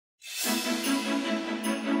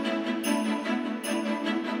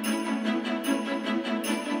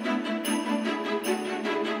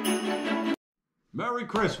Merry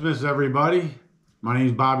Christmas, everybody. My name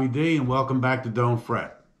is Bobby D, and welcome back to Don't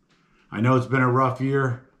Fret. I know it's been a rough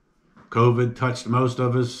year. COVID touched most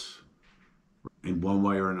of us in one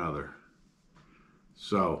way or another.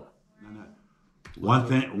 So, one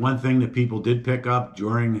thing that people did pick up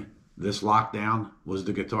during this lockdown was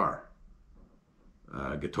the guitar.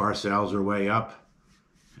 Guitar sales are way up,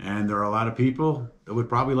 and there are a lot of people that would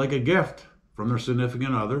probably like a gift from their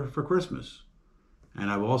significant other for Christmas. And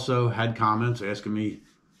I've also had comments asking me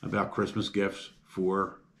about Christmas gifts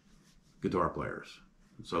for guitar players.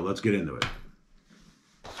 So let's get into it.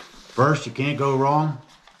 First, you can't go wrong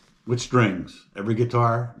with strings. Every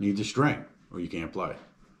guitar needs a string or you can't play.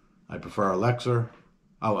 I prefer Alexa.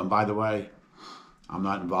 Oh, and by the way, I'm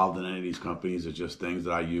not involved in any of these companies. It's just things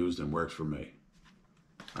that I used and works for me.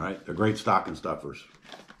 All right, they're great stocking stuffers.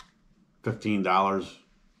 $15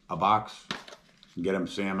 a box. You can get them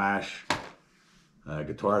Sam Ash.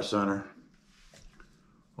 Guitar Center.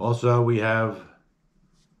 Also, we have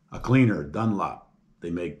a cleaner, Dunlop. They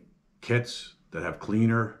make kits that have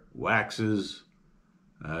cleaner, waxes,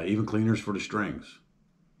 even cleaners for the strings.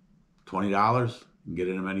 $20. You can get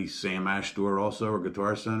it in any Sam Ash store also, or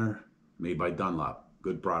Guitar Center, made by Dunlop.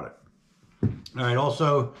 Good product. All right,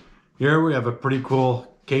 also, here we have a pretty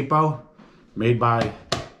cool capo made by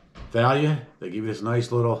Thalia. They give you this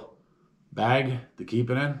nice little bag to keep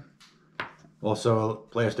it in. Also a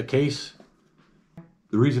plastic case.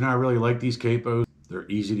 The reason I really like these capos, they're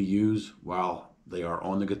easy to use while they are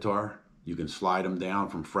on the guitar. You can slide them down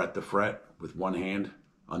from fret to fret with one hand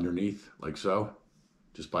underneath, like so,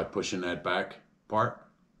 just by pushing that back part,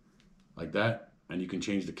 like that. And you can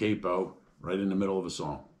change the capo right in the middle of a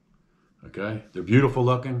song. Okay, they're beautiful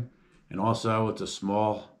looking. And also it's a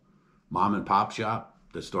small mom and pop shop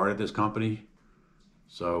that started this company.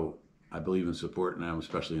 So I believe in supporting them,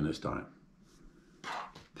 especially in this time.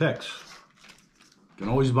 Picks. You can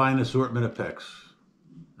always buy an assortment of picks.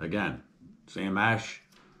 Again, Sam Ash,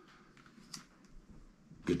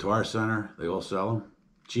 Guitar Center, they all sell them.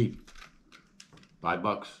 Cheap.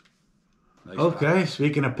 $5. Nice. Okay,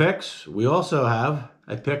 speaking of picks, we also have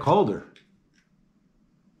a pick holder.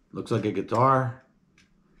 Looks like a guitar.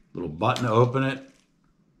 Little button to open it.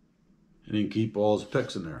 And you can keep all his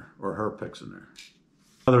picks in there, or her picks in there.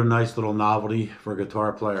 Another nice little novelty for a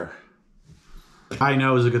guitar player. I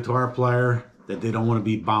know as a guitar player that they don't want to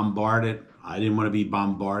be bombarded. I didn't want to be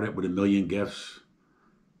bombarded with a million gifts,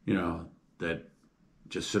 you know, that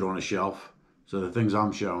just sit on a shelf. So the things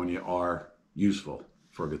I'm showing you are useful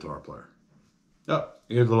for a guitar player. Oh,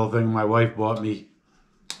 here's a little thing my wife bought me.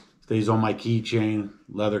 Stays on my keychain,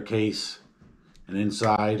 leather case, and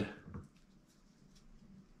inside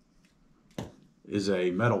is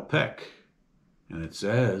a metal pick. And it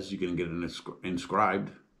says, you can get it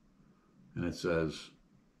inscribed. And it says,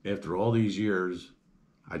 after all these years,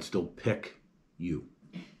 I'd still pick you.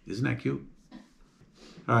 Isn't that cute?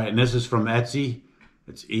 All right, and this is from Etsy.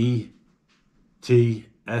 It's ETSY.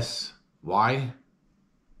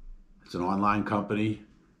 It's an online company.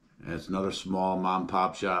 And it's another small mom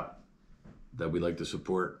pop shop that we like to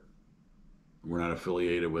support. We're not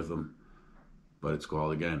affiliated with them, but it's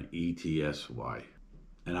called, again, ETSY.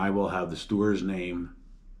 And I will have the store's name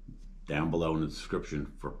down below in the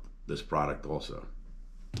description for this product also.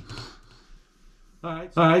 All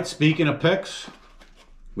right, speaking of picks,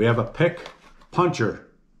 we have a pick puncher.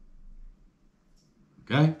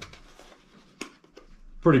 Okay,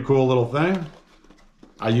 pretty cool little thing.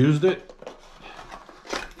 I used it.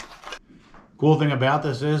 Cool thing about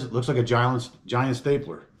this is it looks like a giant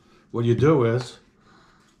stapler. What you do is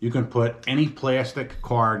you can put any plastic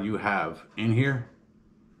card you have in here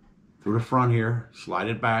through the front here, slide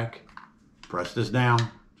it back, press this down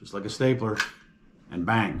just like a stapler, and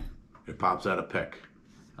bang, it pops out a pick.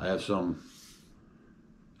 I have some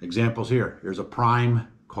examples here. Here's a prime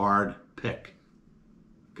card pick.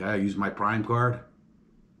 Okay, I use my prime card.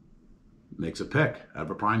 Makes a pick out of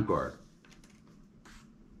a prime card.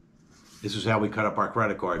 This is how we cut up our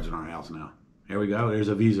credit cards in our house now. Here we go, there's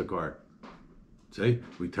a Visa card. See,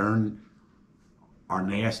 we turn our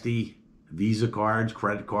nasty Visa cards,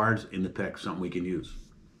 credit cards into picks, something we can use.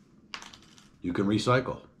 You can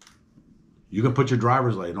recycle. You can put your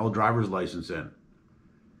an old driver's license in.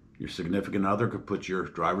 Your significant other could put your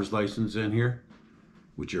driver's license in here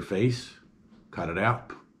with your face, cut it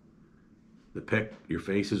out. The pick, your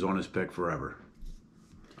face is on his pick forever.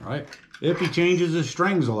 All right. If he changes his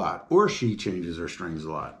strings a lot, or she changes her strings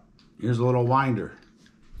a lot, here's a little winder.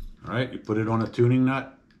 All right, you put it on a tuning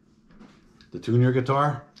nut to tune your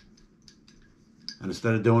guitar. And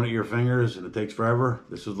instead of doing it with your fingers and it takes forever,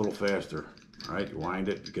 this is a little faster. All right, you wind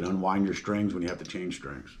it. You can unwind your strings when you have to change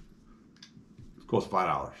strings. Costs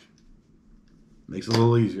 $5. Makes it a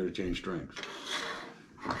little easier to change strings.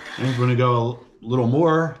 And he's going to go a little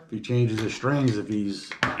more if he changes his strings. If he's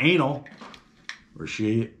anal, or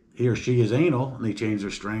he or she is anal, and they change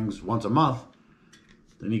their strings once a month,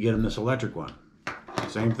 then you get him this electric one.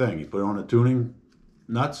 Same thing. You put on the tuning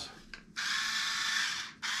nuts,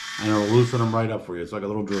 and it'll loosen them right up for you. It's like a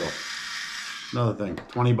little drill. Another thing,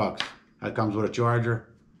 20 bucks. That comes with a charger.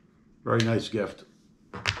 Very nice gift.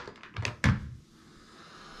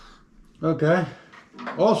 Okay.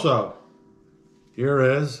 Also, here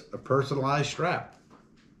is a personalized strap.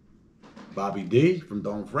 Bobby D from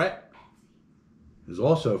Don't Fret is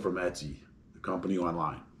also from Etsy, the company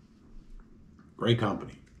online. Great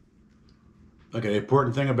company. Okay, the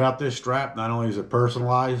important thing about this strap, not only is it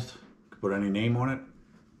personalized, you can put any name on it.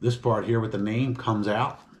 This part here with the name comes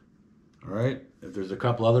out. All right. If there's a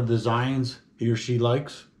couple other designs he or she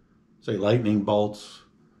likes, say lightning bolts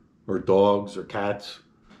or dogs or cats,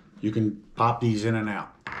 you can pop these in and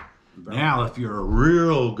out. Now, if you're a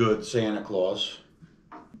real good Santa Claus,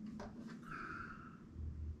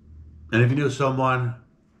 and if you know someone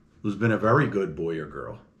who's been a very good boy or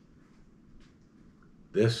girl,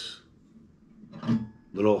 this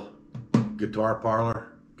little guitar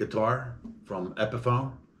parlor guitar from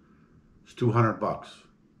Epiphone is 200 bucks.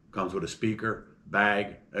 Comes with a speaker,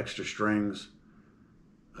 bag, extra strings.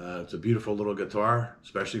 It's a beautiful little guitar,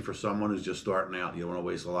 especially for someone who's just starting out. You don't want to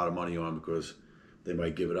waste a lot of money on because they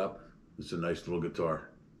might give it up. It's a nice little guitar.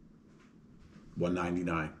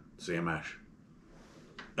 $199, Sam Ash.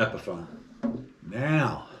 Epiphone.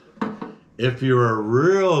 Now, if you're a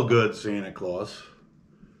real good Santa Claus,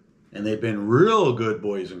 and they've been real good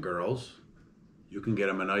boys and girls, you can get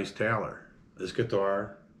them a nice Taylor. This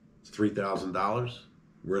guitar is $3,000,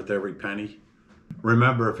 worth every penny.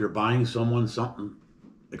 Remember, if you're buying someone something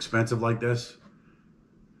expensive like this,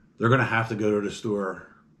 they're gonna have to go to the store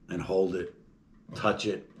and hold it, touch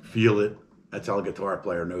it, feel it. That's how a guitar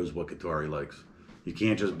player knows what guitar he likes. You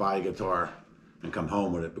can't just buy a guitar and come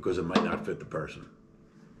home with it because it might not fit the person.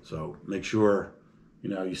 So make sure,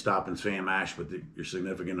 you stop and Sam Ash with your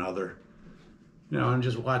significant other, and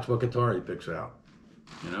just watch what guitar he picks out,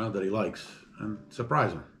 that he likes, and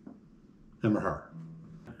surprise him or her.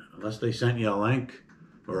 Unless they sent you a link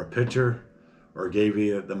or a picture or gave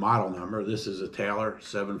you the model number, this is a Taylor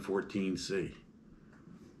 714C.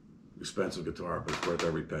 Expensive guitar, but it's worth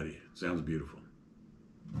every penny. It sounds beautiful.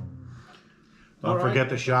 Don't forget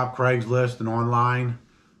to shop Craigslist and online,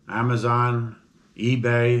 Amazon,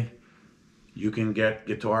 eBay. You can get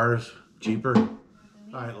guitars cheaper. All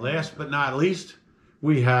right, last but not least,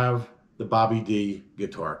 we have the Bobby D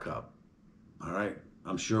Guitar Cup. All right,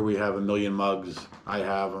 I'm sure we have a million mugs. I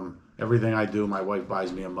have them. Everything I do, my wife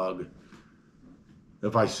buys me a mug.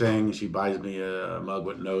 If I sing, she buys me a mug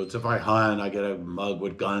with notes. If I hunt, I get a mug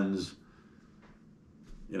with guns.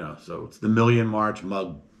 So it's the Million March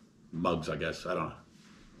mugs, I guess. I don't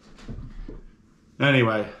know.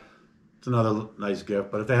 Anyway, it's another nice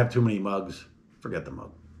gift. But if they have too many mugs, forget the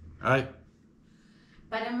mug. All right?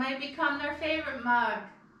 But it might become their favorite mug.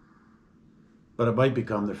 But it might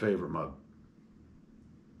become their favorite mug.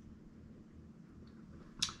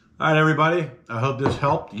 All right, everybody. I hope this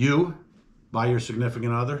helped you buy your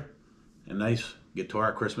significant other a nice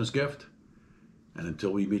guitar Christmas gift. And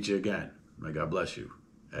until we meet you again, may God bless you.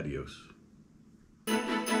 Adios.